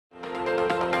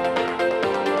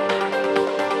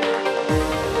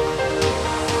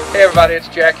Hey everybody, it's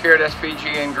Jack here at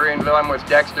SVG in Greenville. I'm with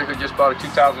Dexter, who just bought a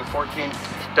 2014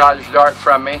 Dodge Dart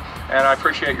from me, and I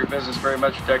appreciate your business very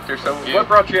much, Dexter. So what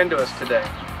brought you into us today?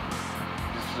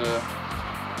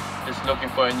 Just looking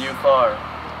for a new car.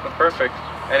 Well, perfect.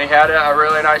 And he had a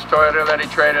really nice Toyota that he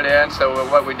traded in, so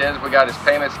what we did is we got his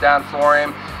payments down for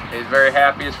him. He's very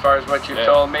happy as far as what you've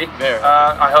told me.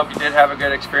 I hope you did have a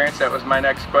good experience. That was my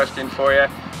next question for you.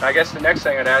 I guess the next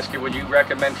thing I'd ask you, would you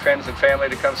recommend friends and family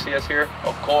to come see us here?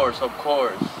 Of course, of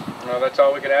course. Well, that's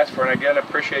all we can ask for. And again, I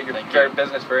appreciate your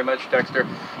business very much, Dexter.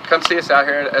 Come see us out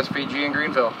here at SVG in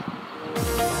Greenville.